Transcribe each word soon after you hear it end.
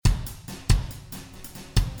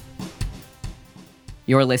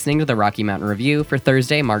You're listening to the Rocky Mountain Review for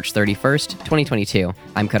Thursday, March 31st, 2022.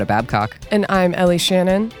 I'm Coda Babcock. And I'm Ellie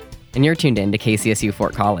Shannon. And you're tuned in to KCSU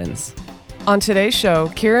Fort Collins. On today's show,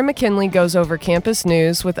 Kira McKinley goes over campus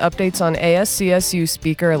news with updates on ASCSU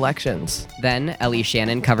speaker elections. Then, Ellie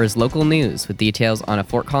Shannon covers local news with details on a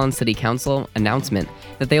Fort Collins City Council announcement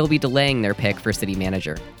that they will be delaying their pick for city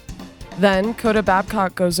manager. Then, Coda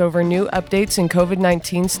Babcock goes over new updates in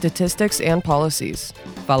COVID-19 statistics and policies.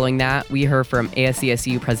 Following that, we heard from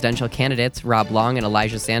ASCSU presidential candidates Rob Long and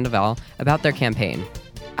Elijah Sandoval about their campaign.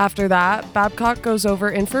 After that, Babcock goes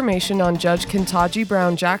over information on Judge Ketanji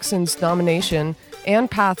Brown Jackson's nomination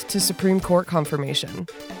and path to Supreme Court confirmation.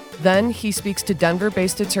 Then he speaks to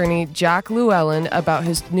Denver-based attorney Jack Llewellyn about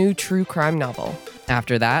his new true crime novel.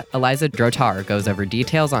 After that, Eliza Drotar goes over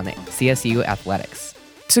details on CSU athletics.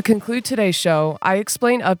 To conclude today's show, I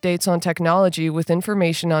explain updates on technology with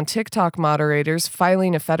information on TikTok moderators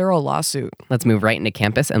filing a federal lawsuit. Let's move right into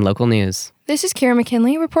campus and local news. This is Kira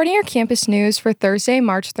McKinley reporting your campus news for Thursday,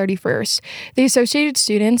 March 31st. The Associated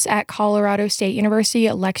Students at Colorado State University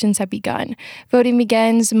elections have begun. Voting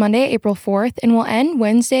begins Monday, April 4th and will end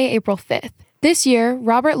Wednesday, April 5th. This year,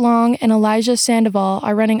 Robert Long and Elijah Sandoval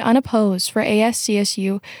are running unopposed for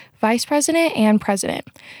ASCSU Vice President and President.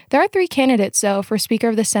 There are 3 candidates, though, for Speaker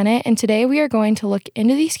of the Senate, and today we are going to look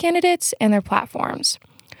into these candidates and their platforms.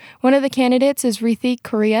 One of the candidates is Rithi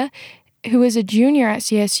Correa, who is a junior at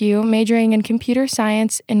CSU, majoring in computer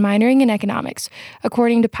science and minoring in economics,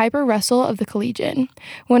 according to Piper Russell of the Collegian.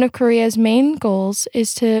 One of Correa's main goals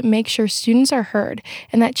is to make sure students are heard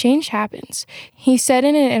and that change happens. He said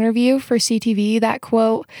in an interview for CTV that,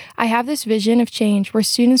 quote, "I have this vision of change where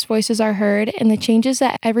students' voices are heard and the changes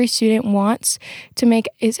that every student wants to make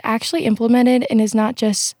is actually implemented and is not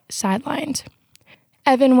just sidelined."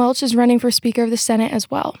 Evan Welch is running for Speaker of the Senate as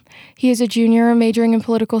well. He is a junior majoring in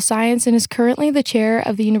political science and is currently the chair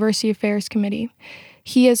of the University Affairs Committee.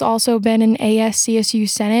 He has also been in ASCSU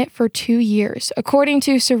Senate for 2 years, according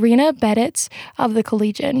to Serena Beditz of the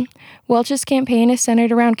Collegian. Welch's campaign is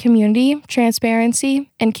centered around community, transparency,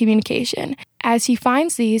 and communication, as he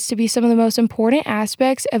finds these to be some of the most important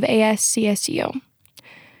aspects of ASCSU.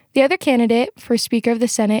 The other candidate for Speaker of the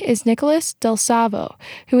Senate is Nicholas Del Salvo,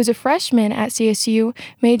 who is a freshman at CSU,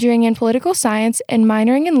 majoring in political science and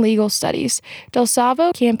minoring in legal studies. Del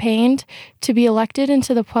Salvo campaigned to be elected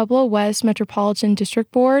into the Pueblo West Metropolitan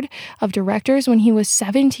District Board of Directors when he was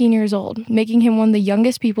 17 years old, making him one of the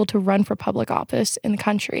youngest people to run for public office in the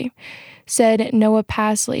country, said Noah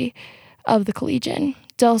Pasley of the Collegian.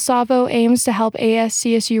 Del Salvo aims to help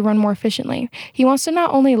ASCSU run more efficiently. He wants to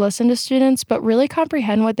not only listen to students, but really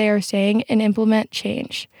comprehend what they are saying and implement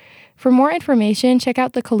change. For more information, check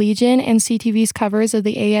out the Collegian and CTV's covers of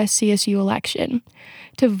the ASCSU election.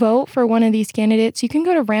 To vote for one of these candidates, you can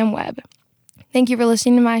go to RamWeb. Thank you for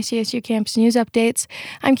listening to my CSU Campus News Updates.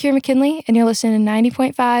 I'm Kira McKinley, and you're listening to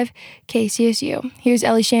 90.5 KCSU. Here's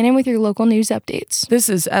Ellie Shannon with your local news updates. This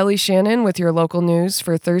is Ellie Shannon with your local news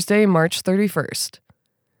for Thursday, March 31st.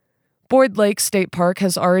 Boyd Lake State Park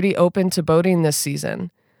has already opened to boating this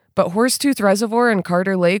season, but Horsetooth Reservoir and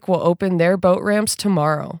Carter Lake will open their boat ramps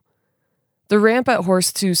tomorrow. The ramp at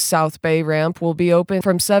Horsetooth South Bay Ramp will be open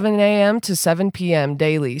from 7 a.m. to 7 p.m.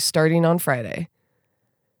 daily, starting on Friday.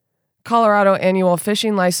 Colorado annual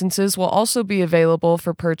fishing licenses will also be available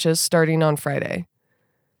for purchase starting on Friday.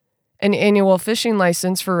 An annual fishing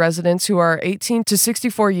license for residents who are 18 to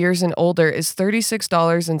 64 years and older is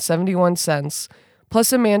 $36.71,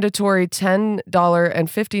 plus a mandatory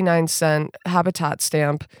 $10.59 habitat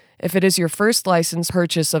stamp if it is your first license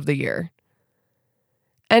purchase of the year.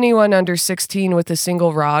 Anyone under 16 with a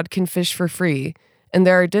single rod can fish for free, and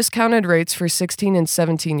there are discounted rates for 16 and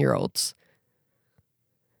 17-year-olds.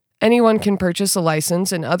 Anyone can purchase a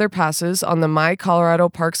license and other passes on the My Colorado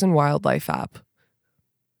Parks and Wildlife app.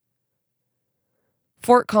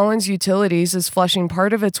 Fort Collins Utilities is flushing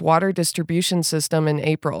part of its water distribution system in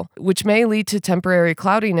April, which may lead to temporary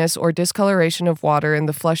cloudiness or discoloration of water in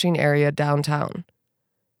the flushing area downtown.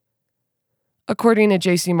 According to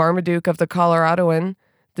J.C. Marmaduke of the Coloradoan,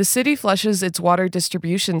 the city flushes its water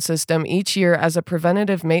distribution system each year as a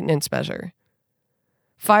preventative maintenance measure.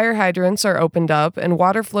 Fire hydrants are opened up and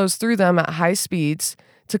water flows through them at high speeds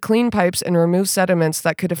to clean pipes and remove sediments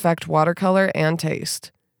that could affect water color and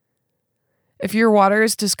taste. If your water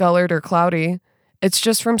is discolored or cloudy, it's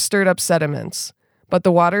just from stirred up sediments, but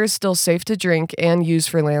the water is still safe to drink and use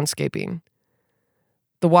for landscaping.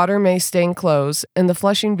 The water may stain clothes, and the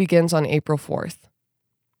flushing begins on April 4th.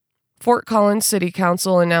 Fort Collins City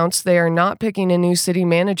Council announced they are not picking a new city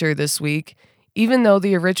manager this week, even though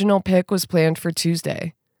the original pick was planned for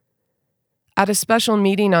Tuesday. At a special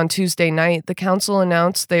meeting on Tuesday night, the council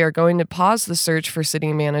announced they are going to pause the search for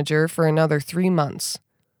city manager for another 3 months.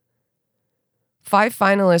 5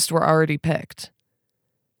 finalists were already picked.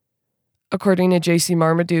 According to J.C.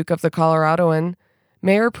 Marmaduke of the Coloradoan,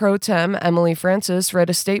 Mayor Pro Tem Emily Francis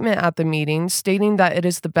read a statement at the meeting stating that it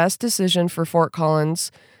is the best decision for Fort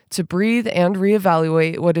Collins to breathe and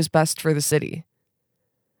reevaluate what is best for the city.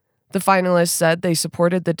 The finalists said they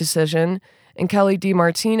supported the decision, and Kelly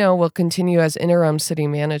DiMartino will continue as interim city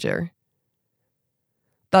manager.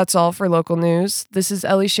 That's all for local news. This is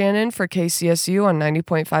Ellie Shannon for KCSU on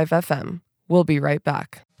 90.5 FM. We'll be right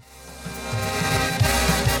back.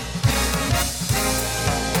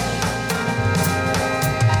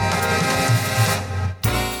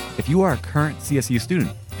 If you are a current CSU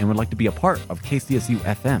student and would like to be a part of KCSU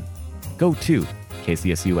FM, go to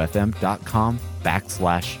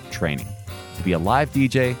kcsufm.com/training to be a live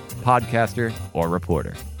DJ, podcaster, or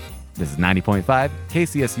reporter. This is 90.5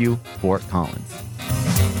 KCSU Fort Collins.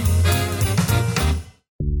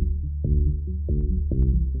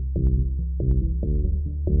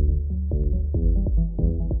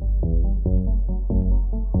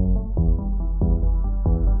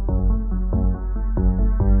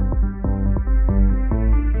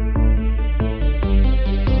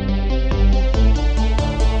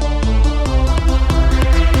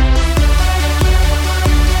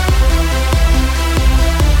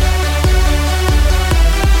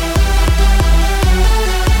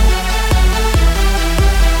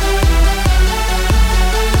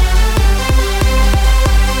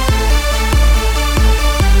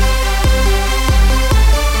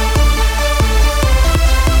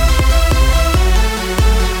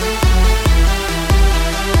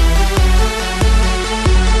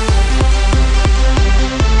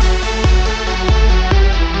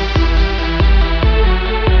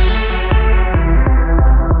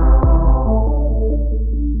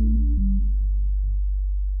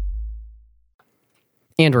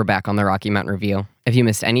 And we're back on the Rocky Mountain Review. If you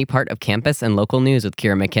missed any part of campus and local news with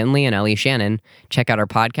Kira McKinley and Ellie Shannon, check out our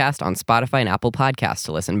podcast on Spotify and Apple Podcasts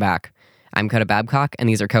to listen back. I'm Coda Babcock, and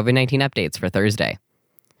these are COVID-19 updates for Thursday.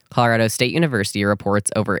 Colorado State University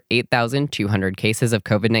reports over 8,200 cases of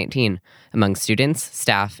COVID-19 among students,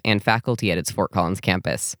 staff, and faculty at its Fort Collins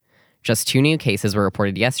campus. Just 2 new cases were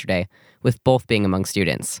reported yesterday, with both being among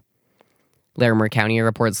students. Larimer County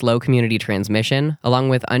reports low community transmission, along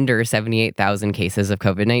with under 78,000 cases of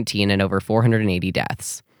COVID-19 and over 480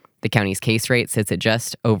 deaths. The county's case rate sits at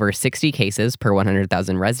just over 60 cases per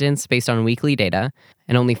 100,000 residents based on weekly data,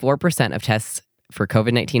 and only 4% of tests for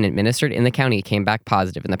COVID-19 administered in the county came back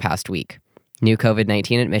positive in the past week. New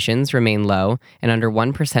COVID-19 admissions remain low, and under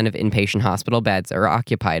 1% of inpatient hospital beds are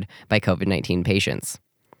occupied by COVID-19 patients.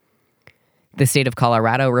 The state of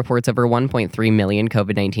Colorado reports over 1.3 million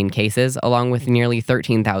COVID-19 cases, along with nearly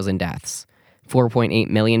 13,000 deaths. 4.8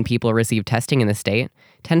 million people received testing in the state,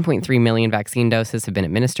 10.3 million vaccine doses have been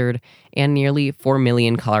administered, and nearly 4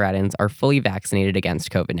 million Coloradans are fully vaccinated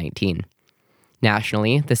against COVID-19.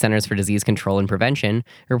 Nationally, the Centers for Disease Control and Prevention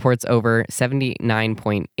reports over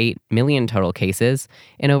 79.8 million total cases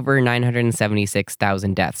and over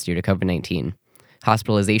 976,000 deaths due to COVID-19.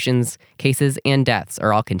 Hospitalizations, cases, and deaths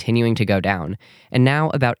are all continuing to go down, and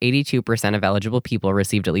now about 82% of eligible people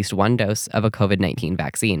received at least 1 dose of a COVID-19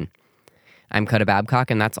 vaccine. I'm Coda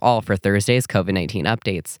Babcock, and that's all for Thursday's COVID-19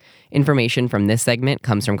 updates. Information from this segment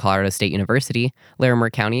comes from Colorado State University,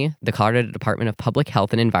 Larimer County, the Colorado Department of Public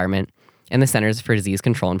Health and Environment, and the Centers for Disease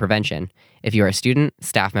Control and Prevention. If you are a student,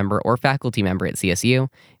 staff member, or faculty member at CSU,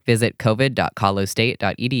 visit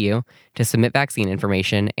covid.colostate.edu to submit vaccine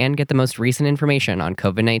information and get the most recent information on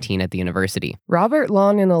COVID-19 at the university. Robert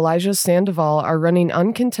Long and Elijah Sandoval are running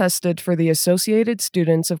uncontested for the Associated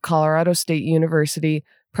Students of Colorado State University,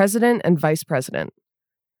 president and vice president.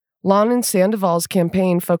 Long and Sandoval's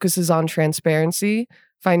campaign focuses on transparency,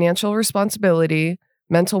 financial responsibility,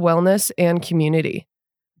 mental wellness, and community.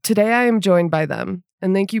 Today, I am joined by them,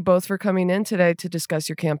 and thank you both for coming in today to discuss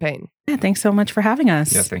your campaign. Yeah, thanks so much for having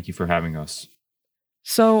us. Yeah, thank you for having us.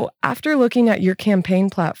 So, after looking at your campaign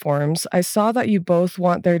platforms, I saw that you both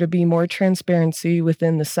want there to be more transparency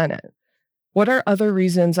within the Senate. What are other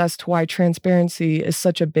reasons as to why transparency is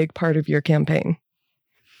such a big part of your campaign?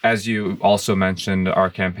 As you also mentioned, our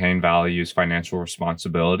campaign values financial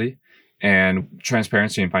responsibility. And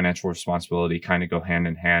transparency and financial responsibility kind of go hand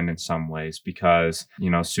in hand in some ways because,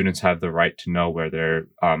 students have the right to know where their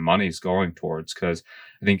money is going towards. Because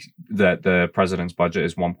I think that the president's budget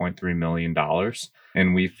is $1.3 million.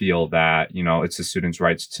 And we feel that, it's the students'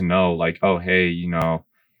 rights to know, like, oh, hey,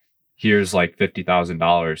 here's like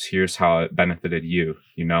 $50,000. Here's how it benefited you,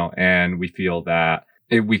 and we feel that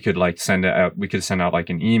we could like send it out, we could send out like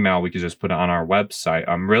an email, we could just put it on our website.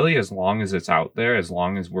 Really, as long as it's out there, as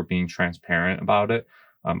long as we're being transparent about it,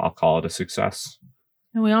 I'll call it a success.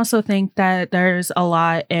 And we also think that there's a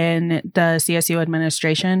lot in the CSU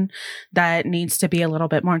administration that needs to be a little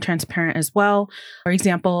bit more transparent as well. For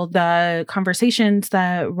example, the conversations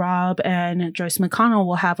that Rob and Joyce McConnell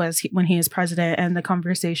will have when he is president, and the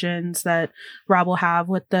conversations that Rob will have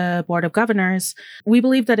with the Board of Governors, we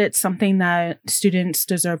believe that it's something that students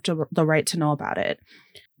deserve the right to know about it.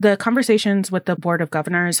 The conversations with the Board of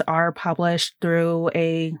Governors are published through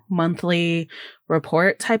a monthly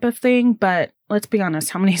report type of thing, but let's be honest,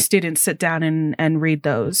 how many students sit down and read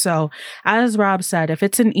those? So as Rob said, if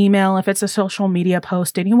it's an email, if it's a social media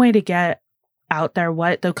post, any way to get out there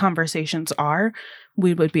what the conversations are,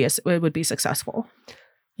 it would be successful.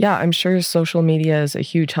 Yeah, I'm sure social media is a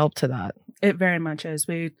huge help to that. It very much is.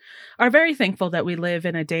 We are very thankful that we live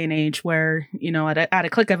in a day and age where, at a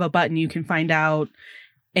click of a button, you can find out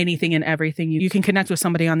anything and everything. You can connect with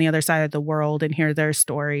somebody on the other side of the world and hear their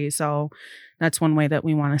story. So that's one way that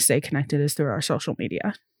we want to stay connected, is through our social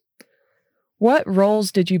media. What roles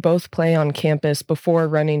did you both play on campus before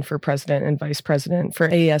running for president and vice president for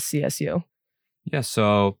ASCSU? Yeah,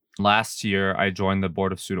 so last year I joined the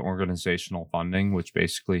Board of Student Organizational Funding, which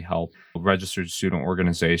basically helped registered student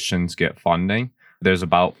organizations get funding. There's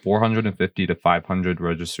about 450 to 500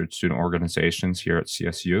 registered student organizations here at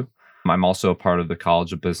CSU. I'm also a part of the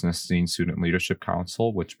College of Business Dean Student Leadership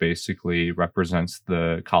Council, which basically represents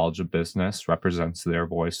the College of Business, represents their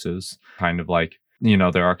voices, kind of like,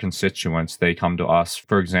 there are constituents. They come to us,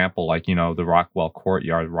 for example, like, the Rockwell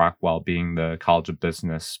Courtyard, Rockwell being the College of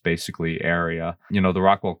Business basically area. The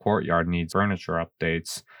Rockwell Courtyard needs furniture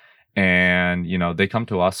updates, and, they come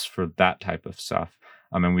to us for that type of stuff.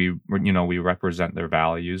 And we represent their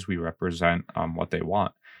values. We represent what they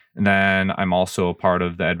want. And then I'm also a part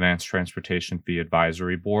of the Advanced Transportation Fee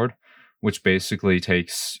Advisory Board, which basically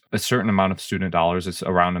takes a certain amount of student dollars. It's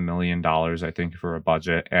around $1 million, I think, for a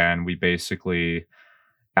budget. And we basically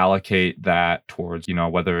allocate that towards,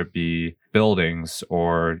 whether it be buildings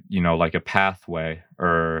or, like a pathway,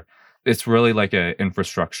 or it's really like an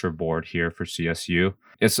infrastructure board here for CSU.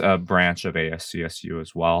 It's a branch of ASCSU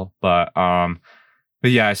as well. But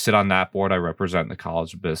yeah, I sit on that board. I represent the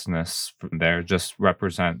College of Business from there, just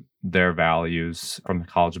represent their values from the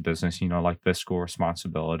College of Business, like fiscal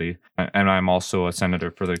responsibility. And I'm also a senator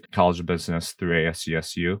for the College of Business through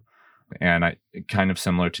ASCSU. And I, kind of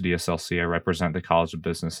similar to DSLC, I represent the College of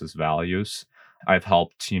Business's values. I've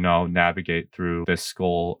helped, navigate through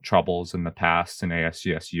fiscal troubles in the past in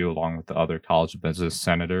ASCSU, along with the other College of Business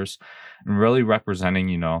senators, and really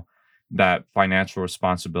representing, that financial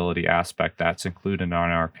responsibility aspect that's included on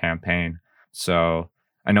our campaign. So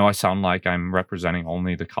I know I sound like I'm representing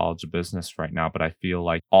only the College of Business right now, but I feel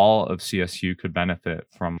like all of CSU could benefit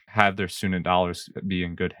from have their student dollars be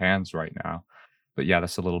in good hands right now. But yeah,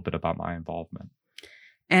 that's a little bit about my involvement.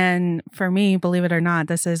 And for me, believe it or not,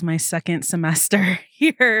 this is my second semester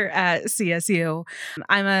here at CSU.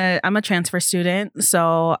 I'm a transfer student,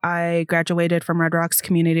 so I graduated from Red Rocks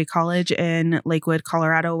Community College in Lakewood,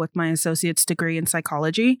 Colorado, with my associate's degree in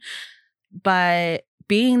psychology. But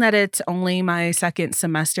being that it's only my second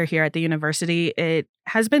semester here at the university, it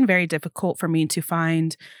has been very difficult for me to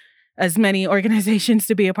find as many organizations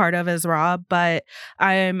to be a part of as Rob, but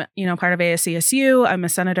I'm, part of ASCSU. I'm a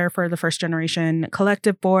senator for the First Generation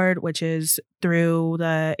Collective Board, which is through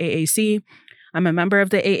the AAC. I'm a member of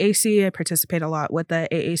the AAC. I participate a lot with the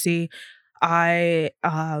AAC. I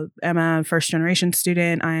am a first generation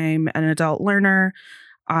student. I'm an adult learner.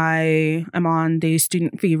 I am on the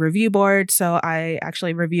Student Fee Review Board, so I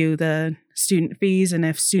actually review the student fees, and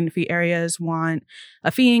if student fee areas want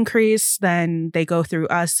a fee increase, then they go through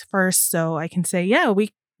us first, so I can say, yeah,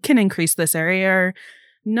 we can increase this area, or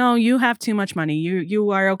no, you have too much money,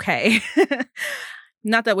 you are okay.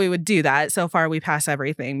 Not that we would do that. So far we pass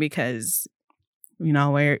everything because we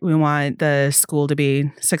want the school to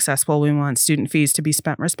be successful. We want student fees to be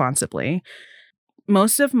spent responsibly.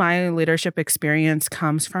 Most of my leadership experience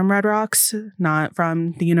comes from Red Rocks, not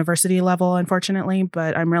from the university level, unfortunately,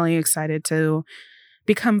 but I'm really excited to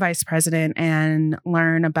become vice president and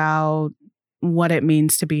learn about what it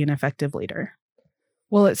means to be an effective leader.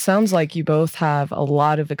 Well, it sounds like you both have a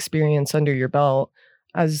lot of experience under your belt.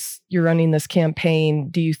 As you're running this campaign,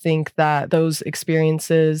 do you think that those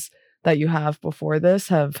experiences that you have before this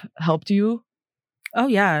have helped you? Oh,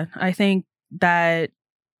 yeah. I think that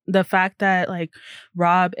the fact that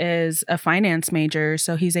Rob is a finance major,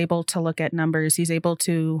 so he's able to look at numbers, he's able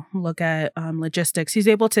to look at logistics, he's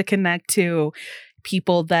able to connect to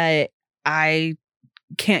people that I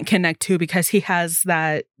can't connect to because he has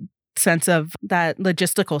that sense of that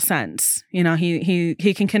logistical sense. You know,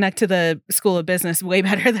 he can connect to the School of Business way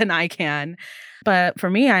better than I can. But for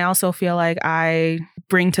me, I also feel like I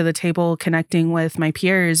bring to the table connecting with my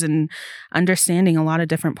peers and understanding a lot of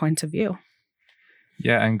different points of view.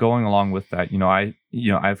 Yeah, and going along with that,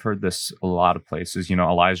 I've heard this a lot of places.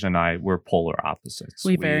 Elijah and I, we're polar opposites.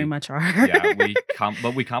 We very much are. Yeah,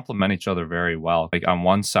 but we complement each other very well. Like on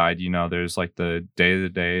one side, there's like the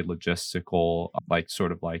day-to-day logistical,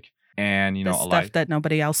 and the stuff that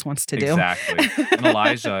nobody else wants to do. Exactly. And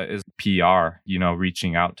Elijah is PR,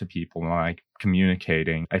 reaching out to people and like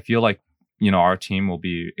communicating. I feel like our team will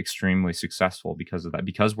be extremely successful because of that.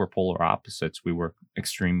 Because we're polar opposites, we work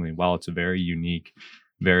extremely well. It's a very unique,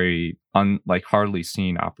 very hardly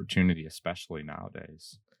seen opportunity, especially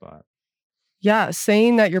nowadays. But yeah,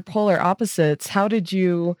 saying that you're polar opposites, how did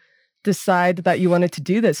you decide that you wanted to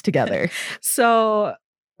do this together? So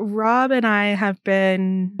Rob and I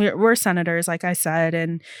we're senators, like I said,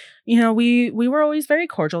 and we were always very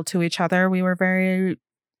cordial to each other. We were very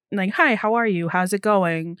like, hi, how are you? How's it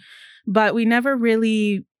going? But we never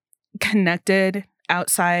really connected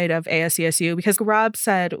outside of ASCSU because Rob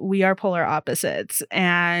said we are polar opposites.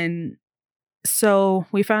 And so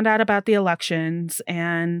we found out about the elections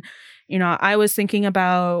and, I was thinking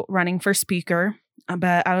about running for speaker,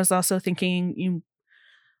 but I was also thinking,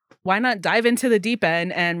 why not dive into the deep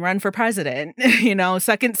end and run for president?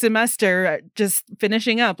 Second semester, just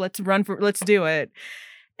finishing up. Let's do it.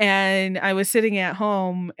 And I was sitting at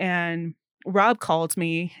home and Rob called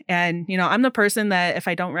me and, I'm the person that if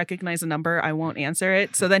I don't recognize a number, I won't answer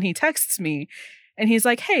it. So then he texts me and he's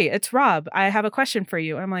like, hey, it's Rob. I have a question for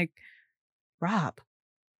you. I'm like, Rob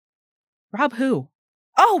who?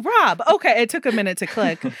 Oh, Rob. Okay. It took a minute to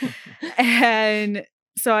click. And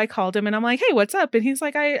so I called him and I'm like, hey, what's up? And he's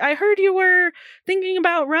like, I heard you were thinking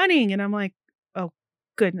about running. And I'm like, oh,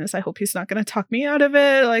 goodness, I hope he's not going to talk me out of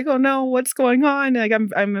it. Like, oh no, what's going on? Like,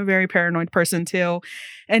 I'm a very paranoid person too.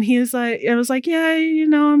 And I was like, yeah,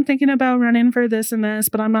 I'm thinking about running for this and this,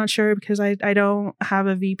 but I'm not sure because I don't have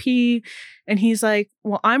a VP. And he's like,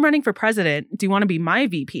 well, I'm running for president. Do you want to be my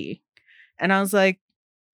VP? And I was like,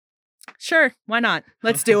 sure, why not?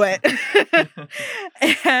 Let's do it.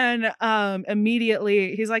 And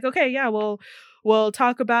immediately he's like, okay, yeah, we'll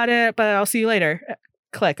talk about it, but I'll see you later.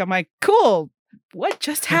 Click. I'm like, cool. What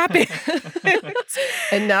just happened?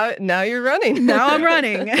 And now you're running. Now I'm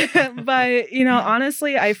running. But,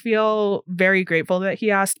 honestly, I feel very grateful that he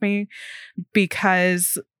asked me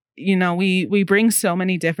because, we bring so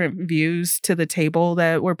many different views to the table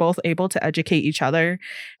that we're both able to educate each other.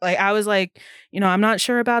 Like, I was like, I'm not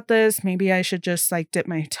sure about this. Maybe I should just dip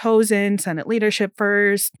my toes in Senate leadership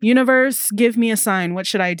first. Universe, give me a sign. What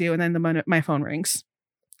should I do? And then my phone rings.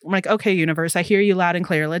 I'm like, okay, universe, I hear you loud and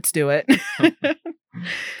clear. Let's do it.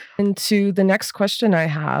 And to the next question I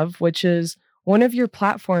have, which is one of your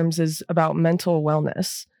platforms is about mental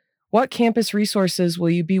wellness. What campus resources will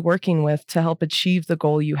you be working with to help achieve the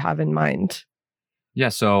goal you have in mind? Yeah,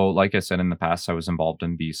 so like I said in the past, I was involved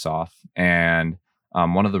in BSOF. And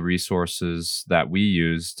one of the resources that we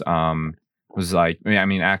used was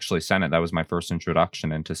actually Senate. That was my first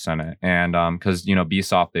introduction into Senate. And because,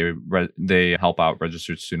 BSOF, they help out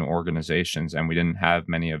registered student organizations. And we didn't have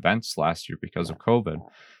many events last year because of COVID.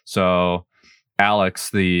 So Alex,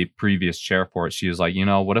 the previous chair for it, she was like,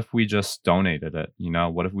 what if we just donated it?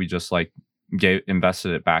 What if we just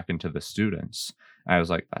invested it back into the students? I was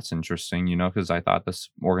like, that's interesting, because I thought this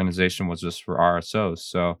organization was just for RSOs.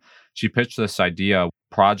 So she pitched this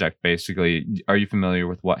project, basically. Are you familiar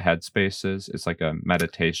with what Headspace is? It's like a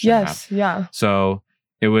meditation Yes, app. Yeah. So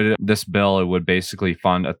it would basically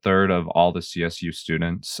fund a third of all the CSU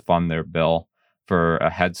students fund their bill for a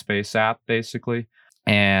Headspace app, basically.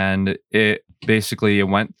 And it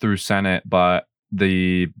went through Senate, but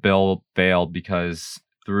the bill failed because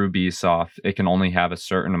through BSOF, it can only have a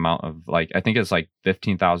certain amount of I think it's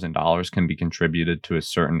 $15,000 can be contributed to a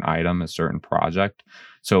certain item, a certain project.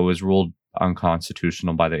 So it was ruled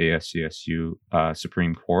unconstitutional by the ASCSU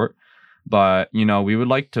Supreme Court. But, we would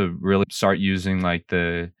like to really start using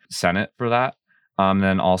the Senate for that.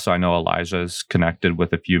 Then also I know Elijah is connected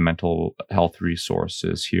with a few mental health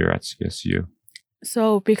resources here at CSU.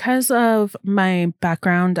 So because of my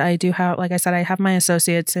background, I do have, like I said, I have my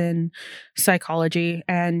associates in psychology.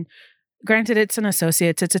 And granted, it's an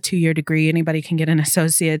associate's, it's a 2-year degree. Anybody can get an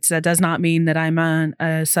associate's. That does not mean that I'm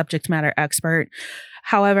a subject matter expert.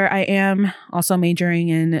 However, I am also majoring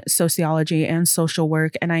in sociology and social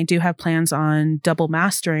work. And I do have plans on double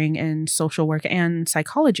mastering in social work and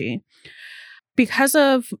psychology. because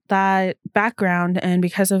of that background and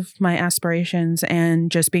because of my aspirations and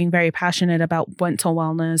just being very passionate about mental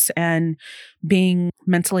wellness and being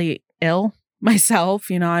mentally ill myself,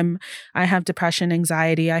 I have depression,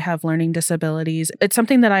 anxiety, I have learning disabilities. It's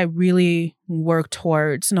something that I really work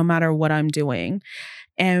towards no matter what I'm doing.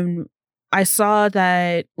 And I saw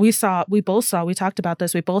that we talked about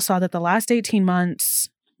this. We both saw that the last 18 months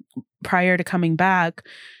prior to coming back,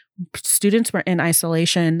 students were in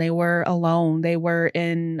isolation. They were alone. They were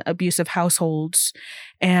in abusive households.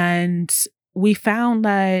 And we found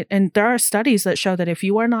that, and there are studies that show that if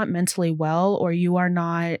you are not mentally well or you are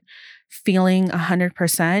not feeling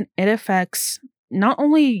 100%, it affects not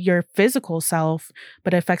only your physical self,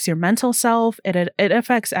 but it affects your mental self. It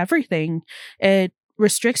affects everything. It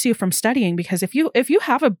restricts you from studying, because if you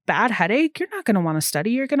have a bad headache, you're not going to want to study.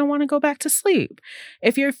 You're going to want to go back to sleep.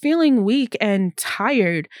 If you're feeling weak and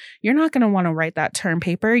tired, you're not going to want to write that term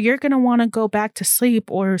paper. You're going to want to go back to sleep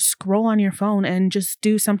or scroll on your phone and just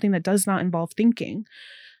do something that does not involve thinking.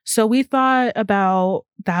 So we thought about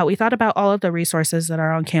that. We thought about all of the resources that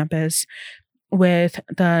are on campus with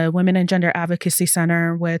the Women and Gender Advocacy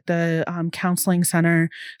Center, with the Counseling Center,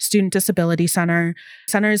 Student Disability Center,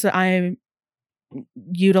 centers that I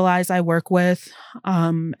work with.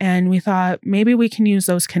 And we thought maybe we can use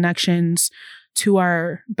those connections to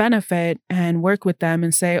our benefit and work with them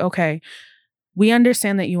and say, okay, we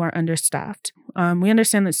understand that you are understaffed. We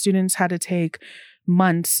understand that students had to take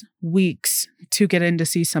months, weeks to get in to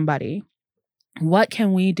see somebody. What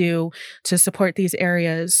can we do to support these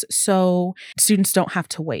areas so students don't have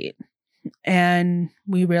to wait? And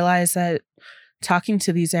we realized that talking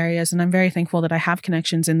to these areas, and I'm very thankful that I have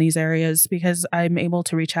connections in these areas because I'm able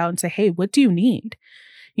to reach out and say, hey, what do you need?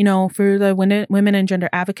 For the Women and Gender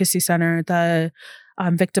Advocacy Center, the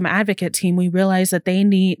victim advocate team, we realize that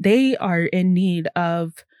they are in need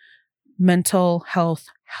of mental health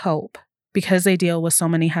help because they deal with so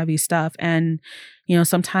many heavy stuff. And,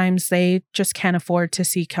 sometimes they just can't afford to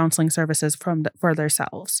seek counseling services for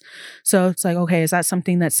themselves. So it's like, okay, is that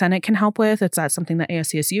something that Senate can help with? Is that something that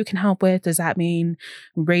ASCSU can help with? Does that mean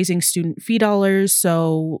raising student fee dollars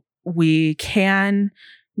so we can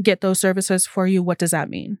get those services for you? What does that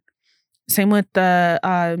mean? Same with the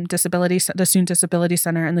Student Disability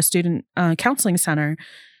Center and the Student Counseling Center.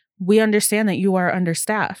 We understand that you are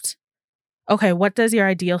understaffed. Okay, what does your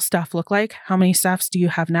ideal staff look like? How many staffs do you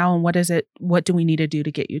have now? And what do we need to do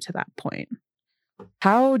to get you to that point?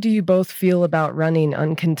 How do you both feel about running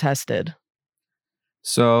uncontested?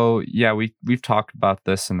 So yeah, we've talked about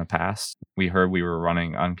this in the past. We heard we were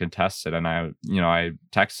running uncontested, and I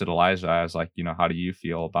texted Elijah. I was like, how do you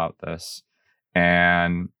feel about this?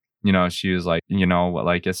 And she was like,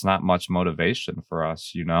 it's not much motivation for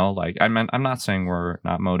us, I'm not saying we're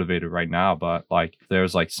not motivated right now, but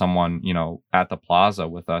there's someone, at the plaza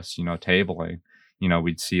with us, tabling,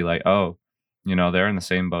 we'd see oh, they're in the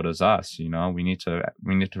same boat as us, we need to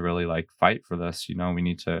really fight for this, we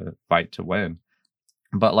need to fight to win.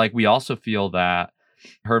 But we also feel that,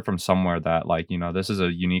 heard from somewhere that this is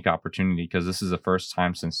a unique opportunity because this is the first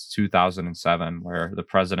time since 2007 where the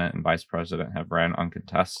president and vice president have ran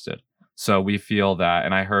uncontested. So we feel that,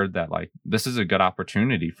 and I heard that this is a good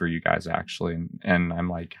opportunity for you guys actually. And I'm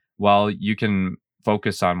like, well, you can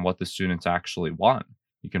focus on what the students actually want.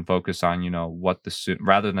 You can focus on, what the student,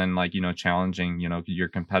 rather than challenging, your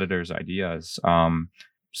competitors' ideas.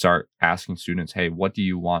 Start asking students, hey, what do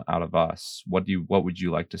you want out of us? What would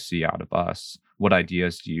you like to see out of us? What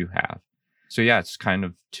ideas do you have? So yeah, it's kind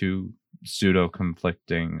of two pseudo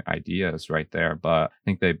conflicting ideas right there, but I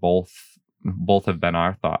think they both have been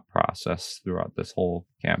our thought process throughout this whole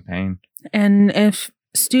campaign. And if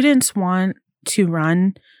students want to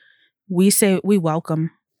run, we say we welcome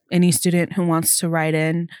any student who wants to write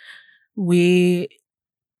in. We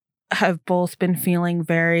have both been feeling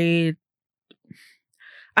very,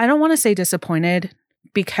 I don't want to say disappointed,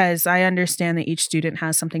 because I understand that each student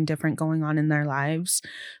has something different going on in their lives.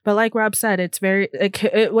 But like Rob said,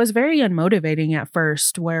 it was very unmotivating at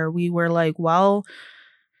first, where we were like, well,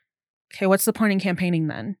 okay, what's the point in campaigning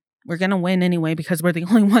then? We're going to win anyway because we're the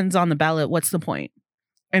only ones on the ballot. What's the point?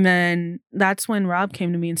 And then that's when Rob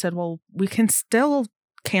came to me and said, well, we can still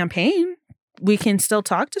campaign. We can still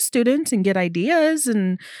talk to students and get ideas.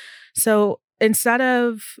 And so instead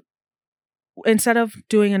of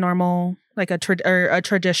doing a normal, a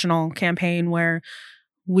traditional campaign where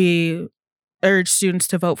we urge students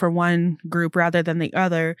to vote for one group rather than the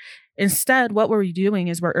other, instead, what we're doing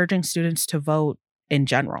is we're urging students to vote in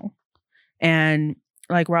general. And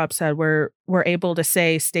like Rob said, we're able to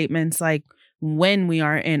say statements like, when we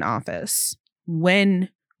are in office, when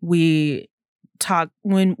we talk,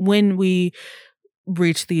 when we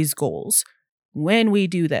reach these goals. When we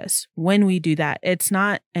do this, when we do that. It's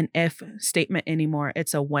not an if statement anymore.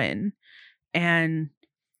 It's a when. And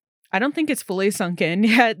I don't think it's fully sunk in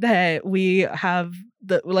yet that we have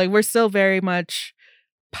we're still very much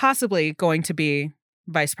possibly going to be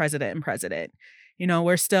vice president and president.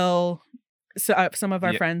 We're still, some of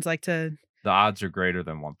our friends like to. The odds are greater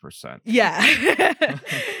than 1%. Yeah.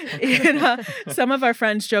 Some of our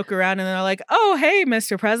friends joke around and they're like, oh, hey,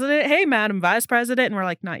 Mr. President. Hey, Madam Vice President. And we're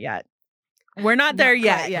like, not yet. We're not there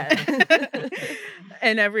yet.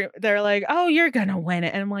 And they're like, oh, you're going to win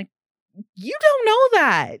it. And I'm like, you don't know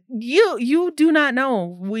that. You do not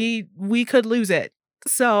know. We could lose it.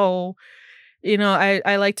 So,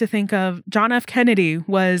 I like to think of John F. Kennedy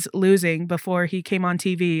was losing before he came on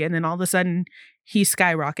TV. And then all of a sudden he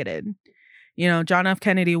skyrocketed. John F.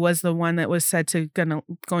 Kennedy was the one that was said to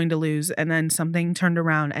going to lose, and then something turned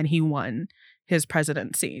around and he won his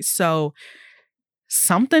presidency. So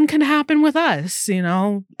something can happen with us,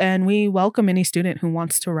 and we welcome any student who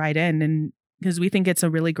wants to write in, and because we think it's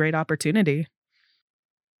a really great opportunity.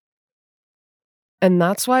 And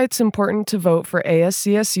that's why it's important to vote for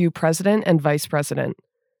ASCSU president and vice president.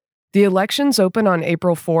 The elections open on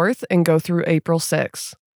April 4th and go through April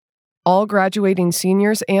 6th. All graduating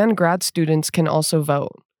seniors and grad students can also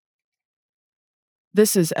vote.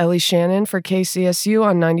 This is Ellie Shannon for KCSU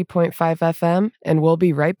on 90.5 FM, and we'll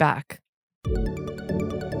be right back.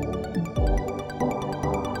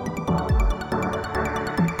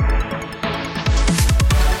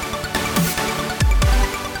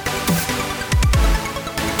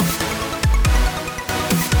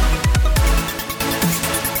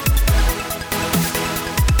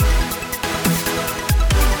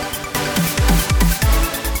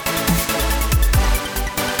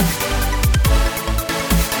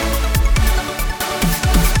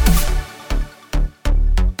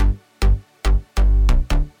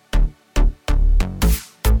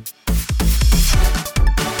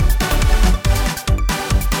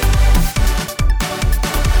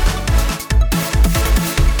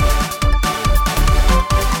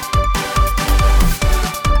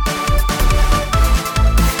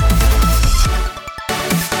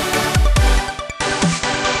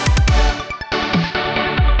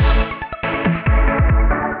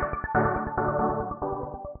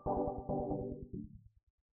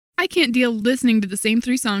 I can't deal listening to the same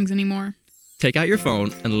 3 songs anymore. Take out your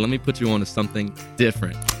phone and let me put you on to something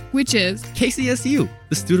different. Which is? KCSU.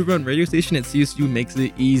 The student-run radio station at CSU makes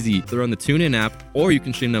it easy. They're on the TuneIn app, or you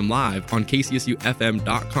can stream them live on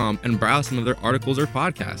kcsufm.com and browse some of their articles or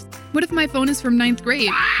podcasts. What if my phone is from 9th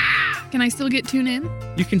grade? Can I still get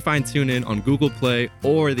TuneIn? You can find TuneIn on Google Play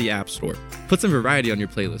or the App Store. Put some variety on your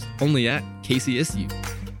playlist, only at KCSU.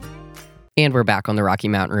 And we're back on the Rocky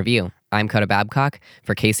Mountain Review. I'm Coda Babcock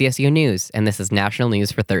for KCSU News, and this is National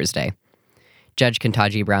News for Thursday. Judge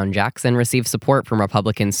Ketanji Brown Jackson received support from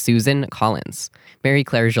Republican Susan Collins. Mary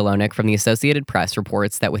Claire Jelonik from the Associated Press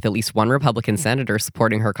reports that with at least one Republican senator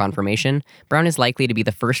supporting her confirmation, Brown is likely to be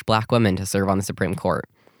the first black woman to serve on the Supreme Court.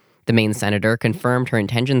 The Maine senator confirmed her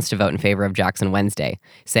intentions to vote in favor of Jackson Wednesday,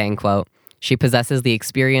 saying, quote, "She possesses the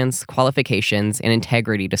experience, qualifications, and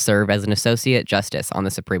integrity to serve as an associate justice on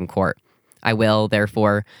the Supreme Court. I will,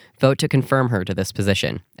 therefore, vote to confirm her to this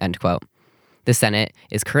position," end quote. The Senate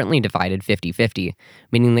is currently divided 50-50,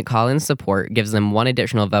 meaning that Collins' support gives them one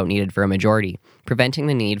additional vote needed for a majority, preventing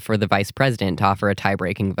the need for the vice president to offer a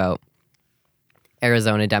tie-breaking vote.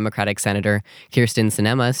 Arizona Democratic Senator Kyrsten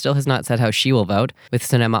Sinema still has not said how she will vote, with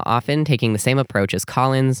Sinema often taking the same approach as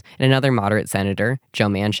Collins and another moderate senator, Joe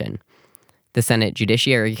Manchin. The Senate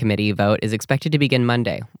Judiciary Committee vote is expected to begin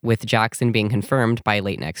Monday, with Jackson being confirmed by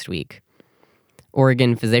late next week.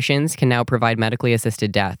 Oregon physicians can now provide medically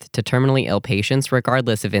assisted death to terminally ill patients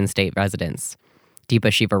regardless of in-state residence.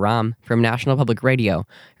 Deepa Shivaram from National Public Radio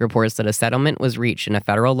reports that a settlement was reached in a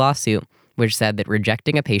federal lawsuit which said that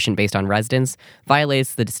rejecting a patient based on residence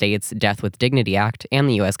violates the state's Death with Dignity Act and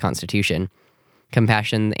the U.S. Constitution.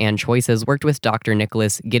 Compassion and Choices worked with Dr.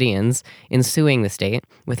 Nicholas Gideons in suing the state,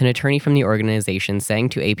 with an attorney from the organization saying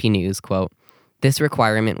to AP News, quote, "This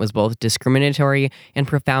requirement was both discriminatory and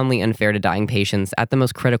profoundly unfair to dying patients at the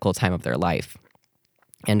most critical time of their life,"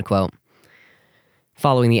 end quote.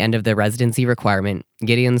 Following the end of the residency requirement,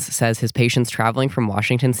 Gideons says his patients traveling from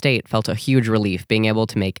Washington state felt a huge relief being able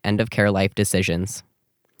to make end-of-care life decisions.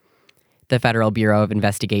 The Federal Bureau of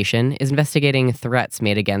Investigation is investigating threats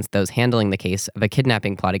made against those handling the case of a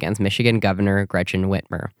kidnapping plot against Michigan Governor Gretchen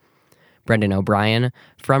Whitmer. Brendan O'Brien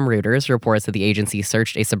from Reuters reports that the agency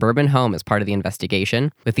searched a suburban home as part of the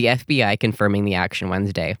investigation, with the FBI confirming the action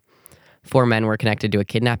Wednesday. 4 men were connected to a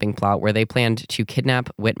kidnapping plot where they planned to kidnap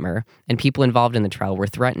Whitmer, and people involved in the trial were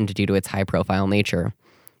threatened due to its high-profile nature.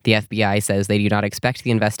 The FBI says they do not expect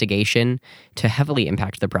the investigation to heavily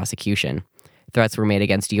impact the prosecution. Threats were made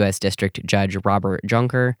against U.S. District Judge Robert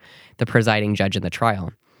Junker, the presiding judge in the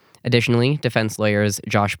trial. Additionally, defense lawyers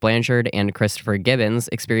Josh Blanchard and Christopher Gibbons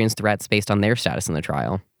experienced threats based on their status in the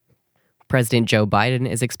trial. President Joe Biden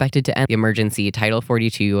is expected to end the emergency Title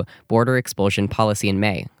 42 border expulsion policy in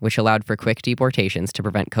May, which allowed for quick deportations to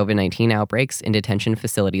prevent COVID-19 outbreaks in detention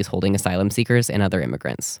facilities holding asylum seekers and other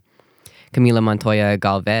immigrants. Camila Montoya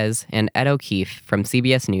Galvez and Ed O'Keefe from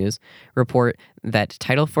CBS News report that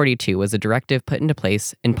Title 42 was a directive put into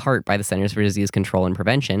place in part by the Centers for Disease Control and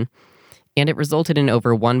Prevention, and it resulted in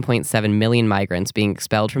over 1.7 million migrants being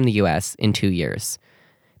expelled from the U.S. in 2 years.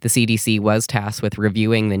 The CDC was tasked with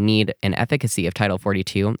reviewing the need and efficacy of Title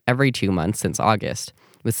 42 every 2 months since August,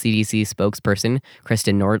 with CDC spokesperson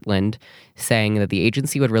Kristen Nordland saying that the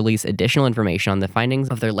agency would release additional information on the findings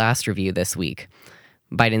of their last review this week.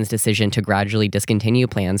 Biden's decision to gradually discontinue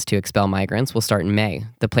plans to expel migrants will start in May.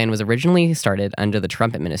 The plan was originally started under the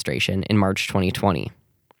Trump administration in March 2020.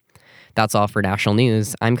 That's all for national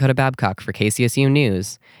news. I'm Coda Babcock for KCSU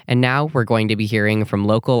News. And now we're going to be hearing from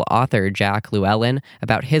local author Jack Llewellyn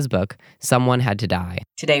about his book, Someone Had to Die.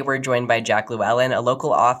 Today we're joined by Jack Llewellyn, a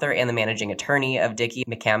local author and the managing attorney of Dickey,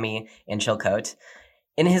 McCamey, and Chilcote.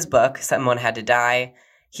 In his book, Someone Had to Die,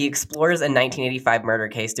 he explores a 1985 murder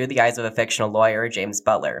case through the eyes of a fictional lawyer, James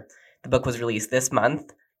Butler. The book was released this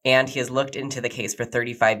month, and he has looked into the case for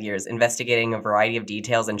 35 years, investigating a variety of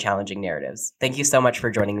details and challenging narratives. Thank you so much for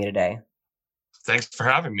joining me today. Thanks for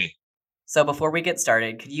having me. So before we get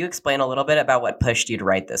started, could you explain a little bit about what pushed you to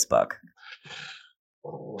write this book?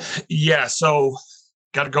 Yeah, so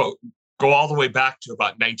got to go all the way back to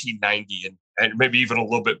about 1990 and maybe even a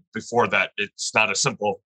little bit before that. It's not a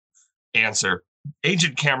simple answer.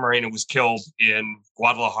 Agent Camarena was killed in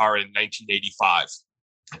Guadalajara in 1985.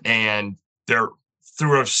 And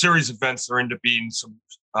through a series of events, there ended up being some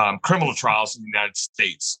criminal trials in the United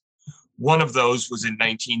States. One of those was in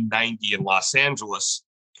 1990 in Los Angeles.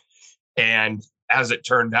 And as it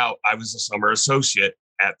turned out, I was a summer associate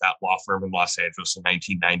at that law firm in Los Angeles in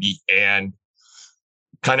 1990. And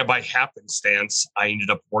kind of by happenstance, I ended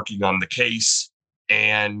up working on the case.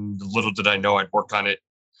 And little did I know I'd work on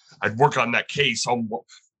that case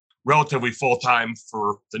relatively full time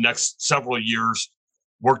for the next several years,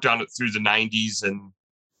 worked on it through the 90s and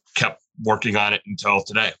kept working on it until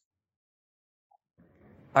today.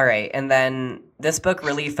 All right, and then this book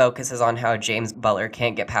really focuses on how James Butler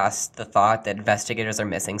can't get past the thought that investigators are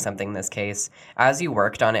missing something in this case. As you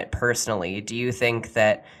worked on it personally, do you think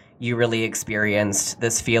that you really experienced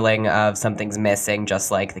this feeling of something's missing, just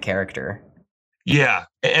like the character? Yeah,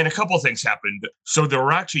 and a couple of things happened. So there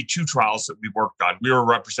were actually 2 trials that we worked on. We were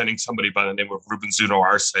representing somebody by the name of Ruben Zuno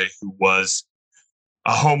Arce, who was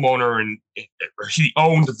a homeowner, and he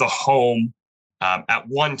owned the home at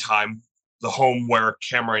one time, the home where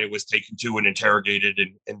Camarena was taken to and interrogated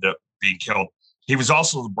and ended up being killed. He was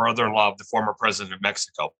also the brother-in-law of the former president of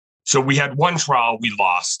Mexico. So we had one trial we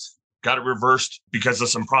lost, got it reversed because of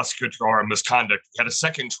some prosecutorial misconduct. We had a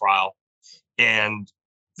second trial, and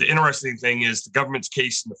the interesting thing is the government's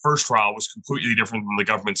case in the first trial was completely different than the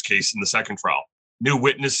government's case in the second trial. New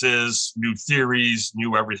witnesses, new theories,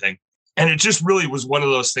 new everything. And it just really was one of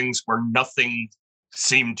those things where nothing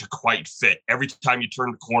seemed to quite fit. Every time you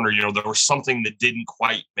turned the corner, there was something that didn't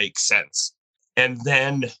quite make sense. And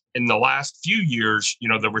then in the last few years,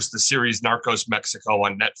 there was the series Narcos Mexico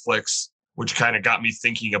on Netflix, which kind of got me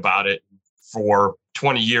thinking about it. For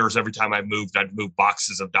 20 years, every time I moved, I'd move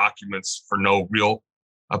boxes of documents for no real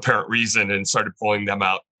apparent reason and started pulling them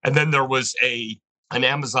out. And then there was an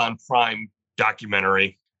Amazon Prime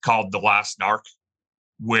documentary called The Last Narc,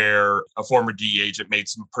 where a former DEA agent made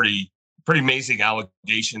some pretty amazing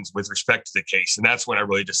allegations with respect to the case. And that's when I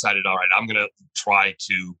really decided, all right, I'm going to try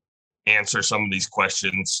to answer some of these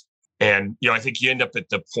questions. And, I think you end up at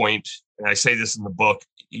the point, and I say this in the book,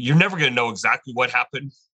 you're never going to know exactly what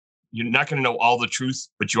happened. You're not going to know all the truth,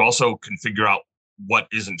 but you also can figure out what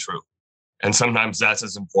isn't true. And sometimes that's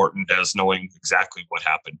as important as knowing exactly what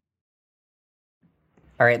happened.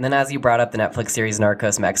 All right, and then as you brought up, the Netflix series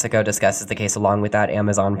Narcos Mexico discusses the case along with that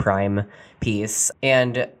Amazon Prime piece.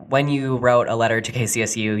 And when you wrote a letter to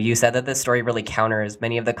KCSU, you said that this story really counters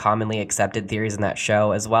many of the commonly accepted theories in that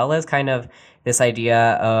show, as well as kind of this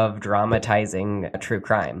idea of dramatizing a true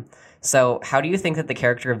crime. So how do you think that the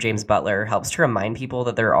character of James Butler helps to remind people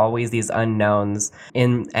that there are always these unknowns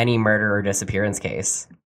in any murder or disappearance case?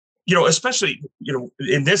 Especially,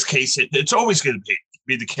 in this case, it's always going to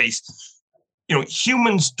be the case.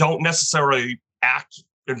 humans don't necessarily act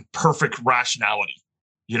in perfect rationality,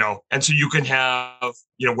 and so you can have,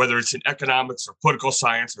 whether it's in economics or political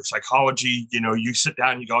science or psychology, you sit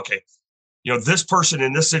down and you go, okay, this person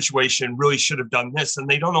in this situation really should have done this, and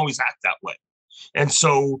they don't always act that way. And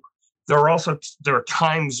so there are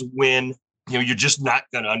times when, you're just not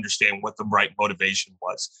going to understand what the right motivation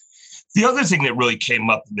was. The other thing that really came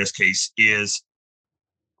up in this case is,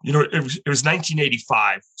 it was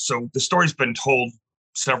 1985. So the story's been told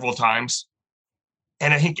several times.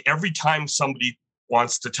 And I think every time somebody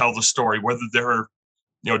wants to tell the story, whether they're,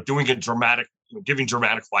 doing a dramatic, giving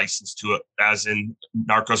dramatic license to it, as in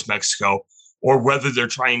Narcos Mexico, or whether they're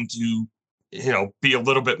trying to, be a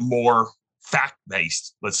little bit more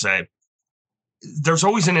fact-based, let's say, there's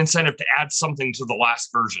always an incentive to add something to the last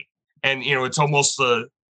version. And, it's almost the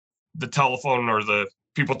telephone or the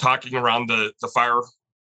people talking around the fire.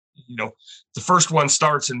 The first one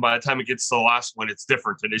starts, and by the time it gets to the last one, it's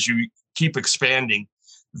different. And as you keep expanding,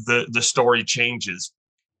 the story changes.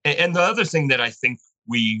 And the other thing that I think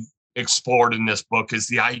we explored in this book is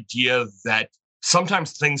the idea that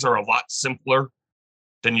sometimes things are a lot simpler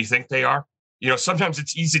than you think they are. Sometimes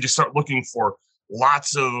it's easy to start looking for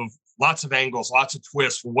lots of angles, lots of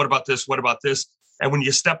twists. Well, what about this? What about this? And when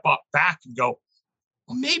you step back and go,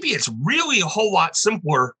 well, maybe it's really a whole lot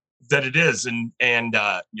simpler than it is. And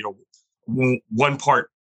one part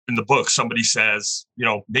in the book, somebody says,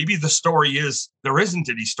 maybe the story is there isn't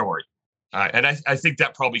any story. And I think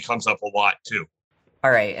that probably comes up a lot too. All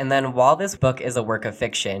right. And then while this book is a work of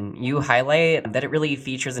fiction, you highlight that it really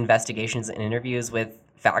features investigations and interviews with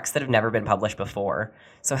facts that have never been published before.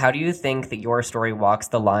 So how do you think that your story walks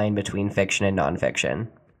the line between fiction and nonfiction?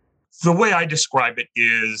 The way I describe it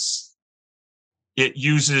is it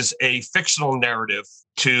uses a fictional narrative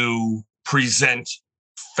to present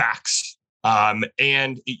facts. And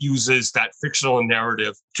it uses that fictional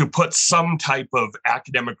narrative to put some type of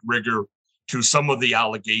academic rigor to some of the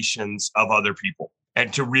allegations of other people,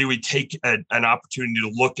 and to really take an opportunity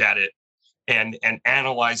to look at it and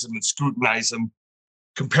analyze them and scrutinize them,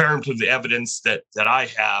 compare them to the evidence that I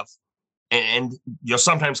have, and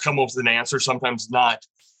sometimes come up with an answer, sometimes not,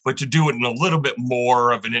 but to do it in a little bit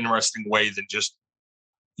more of an interesting way than just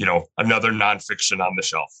another nonfiction on the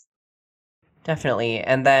shelf. Definitely.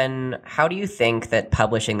 And then how do you think that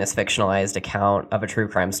publishing this fictionalized account of a true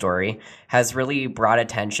crime story has really brought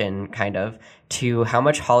attention kind of to how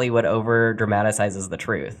much Hollywood over dramatizes the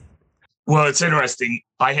truth? Well, it's interesting.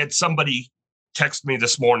 I had somebody text me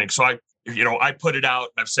this morning. So I put it out.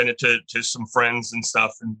 I've sent it to some friends and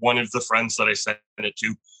stuff. And one of the friends that I sent it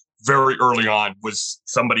to very early on was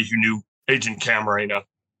somebody who knew Agent Camarena.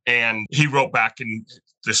 And he wrote back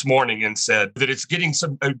this morning and said that it's getting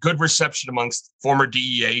a good reception amongst former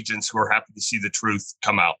DEA agents who are happy to see the truth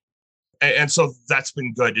come out. And so that's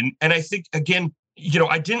been good. And I think, again,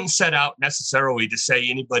 I didn't set out necessarily to say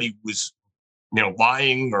anybody was,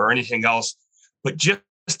 lying or anything else, but just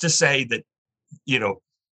to say that,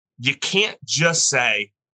 you can't just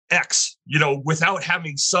say X, without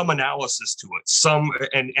having some analysis to it.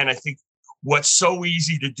 And I think what's so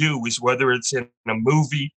easy to do is, whether it's in a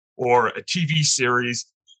movie or a TV series,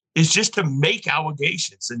 is just to make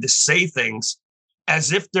allegations and to say things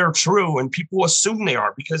as if they're true, and people assume they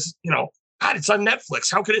are because, God, it's on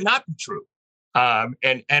Netflix. How could it not be true?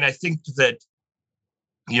 And I think that,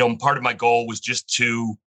 part of my goal was just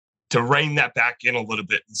to rein that back in a little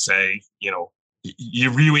bit and say, you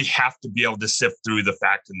really have to be able to sift through the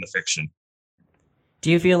fact and the fiction. Do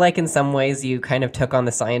you feel like in some ways you kind of took on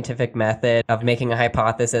the scientific method of making a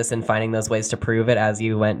hypothesis and finding those ways to prove it as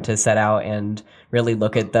you went to set out and really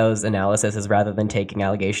look at those analyses rather than taking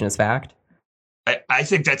allegation as fact? I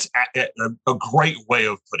think that's a great way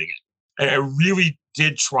of putting it. And I really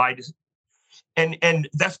did try to, and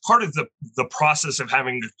that's part of the process of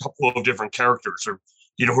having a couple of different characters, or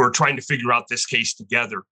who are trying to figure out this case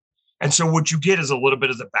together. And so what you get is a little bit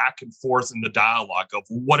of the back and forth and the dialogue of,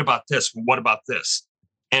 well, what about this? Well, what about this?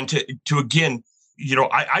 And to again,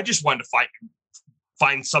 I just wanted to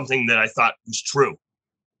find something that I thought was true.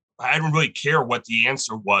 I didn't really care what the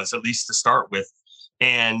answer was, at least to start with.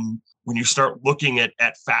 And when you start looking at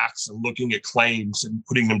facts and looking at claims and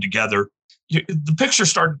putting them together, the picture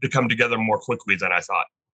started to come together more quickly than I thought.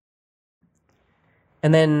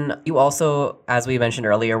 And then you also, as we mentioned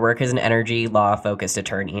earlier, work as an energy law-focused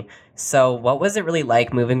attorney. So what was it really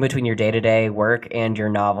like moving between your day-to-day work and your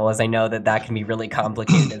novel, as I know that can be really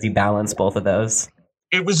complicated as you balance both of those?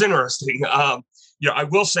 It was interesting. I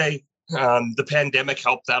will say the pandemic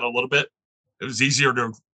helped out a little bit. It was easier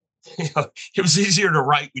to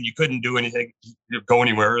write when you couldn't do anything, go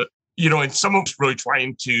anywhere. and someone's really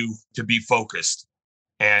trying to be focused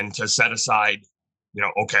and to set aside,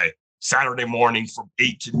 okay, Saturday morning from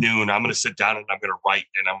 8 to noon, I'm going to sit down and I'm going to write.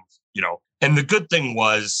 And and the good thing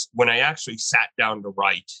was when I actually sat down to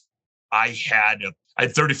write, I had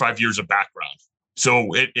 35 years of background.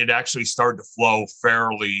 So it actually started to flow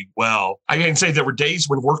fairly well. I can say there were days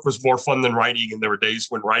when work was more fun than writing, and there were days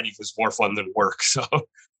when writing was more fun than work. So,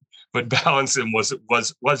 but balancing was a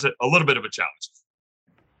little bit of a challenge.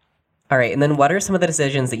 All right. And then what are some of the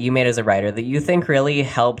decisions that you made as a writer that you think really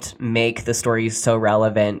helped make the stories so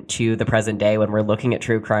relevant to the present day when we're looking at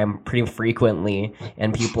true crime pretty frequently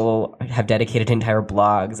and people have dedicated entire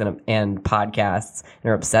blogs and podcasts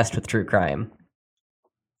and are obsessed with true crime?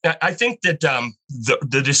 I think that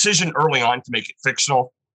the decision early on to make it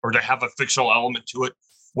fictional or to have a fictional element to it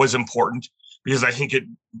was important because I think it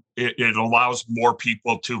allows more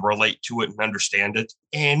people to relate to it and understand it.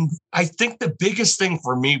 And I think the biggest thing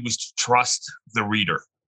for me was to trust the reader.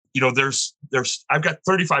 I've got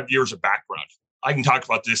 35 years of background. I can talk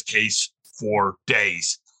about this case for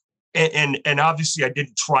days. And obviously I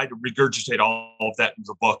didn't try to regurgitate all of that in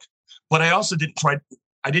the book, but I also didn't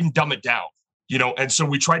dumb it down. And so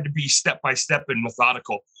we tried to be step by step and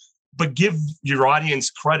methodical, but give your audience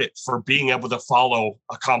credit for being able to follow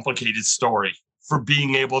a complicated story, for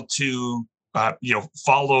being able to,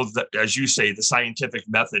 follow as you say, the scientific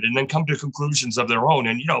method and then come to conclusions of their own.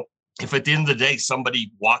 And, if at the end of the day,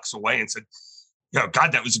 somebody walks away and said,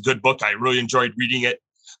 God, that was a good book. I really enjoyed reading it.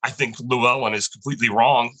 I think Llewellyn is completely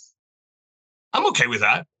wrong. I'm okay with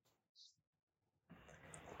that.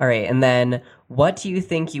 All right. And then what do you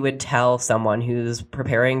think you would tell someone who's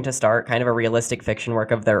preparing to start kind of a realistic fiction work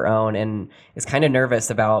of their own and is kind of nervous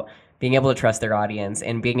about being able to trust their audience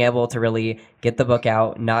and being able to really get the book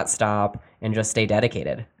out, not stop, and just stay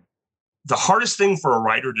dedicated? The hardest thing for a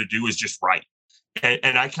writer to do is just write.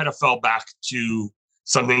 And I kind of fell back to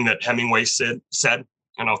something that Hemingway said,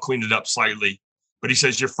 and I'll clean it up slightly. But he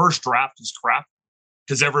says, your first draft is crap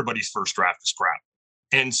because everybody's first draft is crap.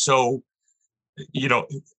 And so,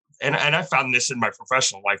 and I found this in my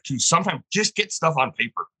professional life too. Sometimes just get stuff on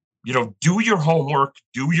paper, do your homework,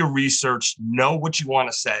 do your research, know what you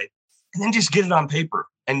want to say, and then just get it on paper.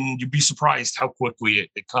 And you'd be surprised how quickly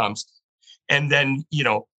it comes. And then,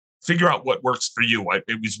 figure out what works for you.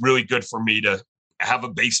 It was really good for me to have a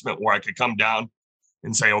basement where I could come down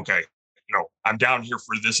and say, okay, I'm down here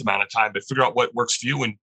for this amount of time, but figure out what works for you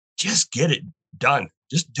and just get it done.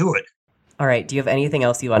 Just do it. All right. Do you have anything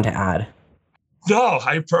else you want to add? No,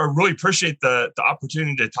 I really appreciate the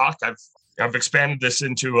opportunity to talk. I've expanded this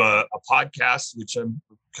into a podcast, which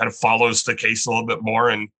kind of follows the case a little bit more.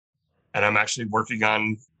 And I'm actually working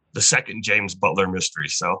on the second James Butler mystery.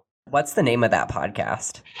 So what's the name of that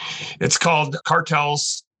podcast? It's called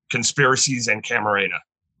Cartels, Conspiracies, and Camarena.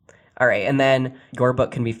 All right. And then your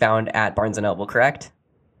book can be found at Barnes & Noble, correct?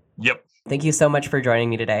 Yep. Thank you so much for joining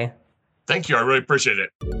me today. Thank you. I really appreciate it.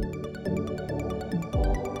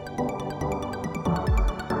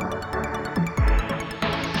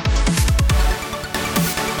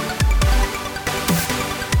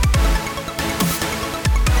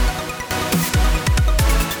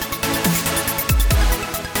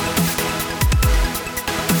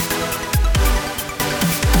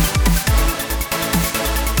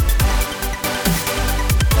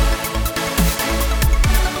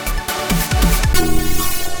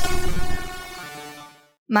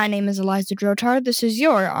 My name is Eliza Drotard. This is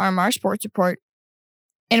your RMR Sports Report.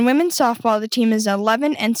 In women's softball, the team is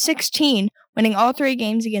 11-16, winning all 3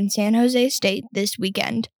 games against San Jose State this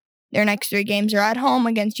weekend. Their next 3 games are at home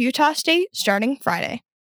against Utah State, starting Friday.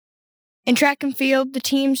 In track and field, the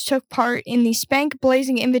teams took part in the Spank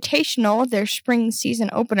Blazing Invitational, their spring season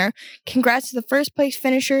opener. Congrats to the first-place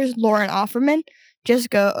finishers Lauren Offerman,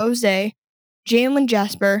 Jessica Oze, Jalen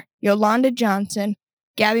Jasper, Yolanda Johnson,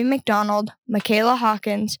 Gabby McDonald, Michaela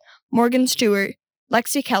Hawkins, Morgan Stewart,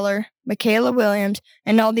 Lexi Keller, Michaela Williams,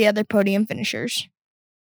 and all the other podium finishers.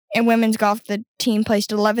 In women's golf, the team placed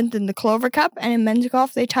 11th in the Clover Cup, and in men's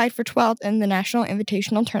golf, they tied for 12th in the National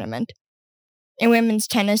Invitational Tournament. In women's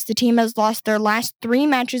tennis, the team has lost their last 3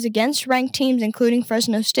 matches against ranked teams, including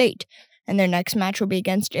Fresno State, and their next match will be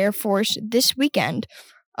against Air Force this weekend,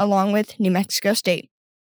 along with New Mexico State.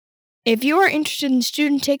 If you are interested in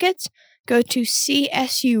student tickets, go to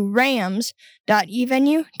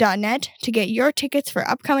csurams.evenue.net to get your tickets for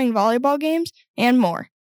upcoming volleyball games and more.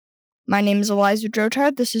 My name is Eliza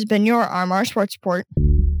Drotard. This has been your RMR Sports Report.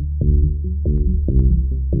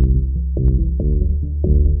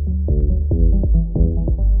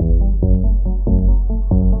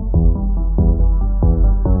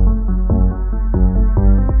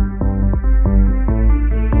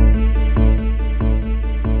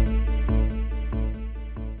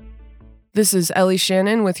 This is Ellie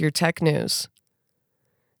Shannon with your tech news.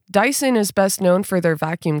 Dyson is best known for their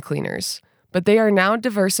vacuum cleaners, but they are now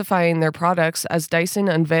diversifying their products as Dyson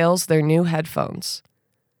unveils their new headphones.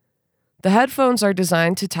 The headphones are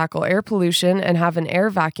designed to tackle air pollution and have an air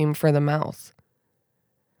vacuum for the mouth.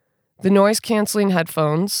 The noise-canceling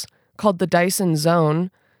headphones, called the Dyson Zone,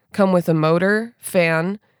 come with a motor,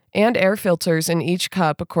 fan, and air filters in each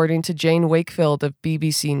cup, according to Jane Wakefield of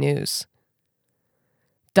BBC News.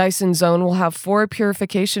 Dyson Zone will have 4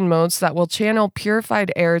 purification modes that will channel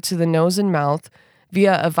purified air to the nose and mouth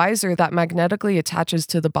via a visor that magnetically attaches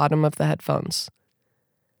to the bottom of the headphones.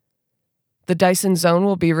 The Dyson Zone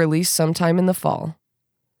will be released sometime in the fall.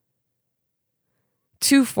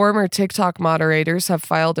 2 former TikTok moderators have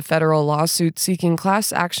filed a federal lawsuit seeking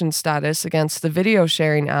class action status against the video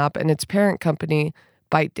sharing app and its parent company,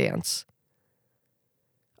 ByteDance.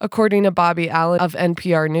 According to Bobby Allen of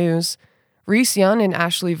NPR News, Reese Young and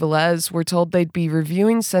Ashley Velez were told they'd be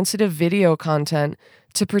reviewing sensitive video content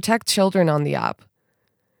to protect children on the app.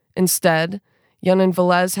 Instead, Young and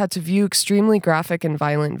Velez had to view extremely graphic and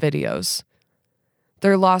violent videos.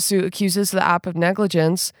 Their lawsuit accuses the app of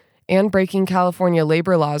negligence and breaking California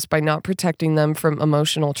labor laws by not protecting them from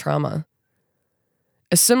emotional trauma.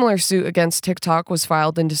 A similar suit against TikTok was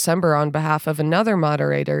filed in December on behalf of another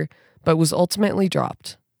moderator, but was ultimately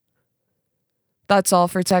dropped. That's all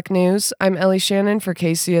for Tech News. I'm Ellie Shannon for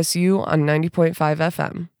KCSU on 90.5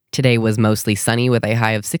 FM. Today was mostly sunny with a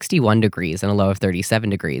high of 61 degrees and a low of 37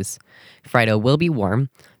 degrees. Friday will be warm,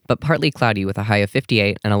 but partly cloudy with a high of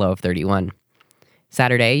 58 and a low of 31.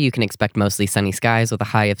 Saturday, you can expect mostly sunny skies with a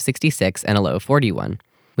high of 66 and a low of 41.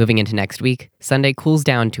 Moving into next week, Sunday cools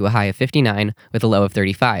down to a high of 59 with a low of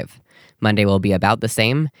 35. Monday will be about the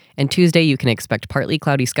same, and Tuesday you can expect partly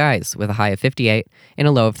cloudy skies with a high of 58 and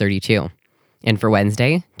a low of 32. And for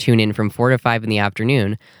Wednesday, tune in from 4 to 5 in the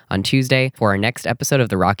afternoon on Tuesday for our next episode of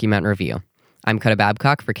the Rocky Mountain Review. I'm Coda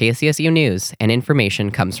Babcock for KCSU News, and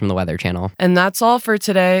information comes from the Weather Channel. And that's all for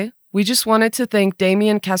today. We just wanted to thank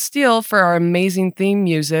Damian Castile for our amazing theme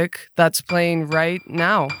music that's playing right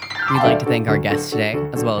now. We'd like to thank our guests today,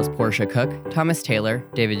 as well as Portia Cook, Thomas Taylor,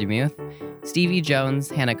 David Demuth, Stevie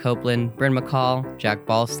Jones, Hannah Copeland, Bryn McCall, Jack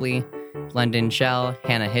Balsley, London Shell,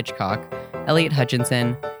 Hannah Hitchcock, Elliot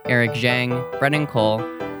Hutchinson, Eric Zhang, Brennan Cole,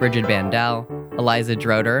 Bridget Bandel, Eliza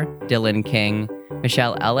Droder, Dylan King,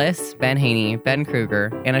 Michelle Ellis, Ben Haney, Ben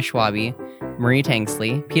Kruger, Anna Schwabi, Marie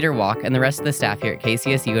Tanksley, Peter Walk, and the rest of the staff here at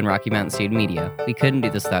KCSU and Rocky Mountain Student Media. We couldn't do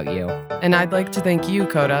this without you. And I'd like to thank you,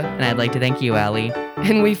 Coda. And I'd like to thank you, Allie.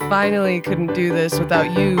 And we finally couldn't do this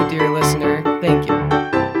without you, dear listener. Thank you.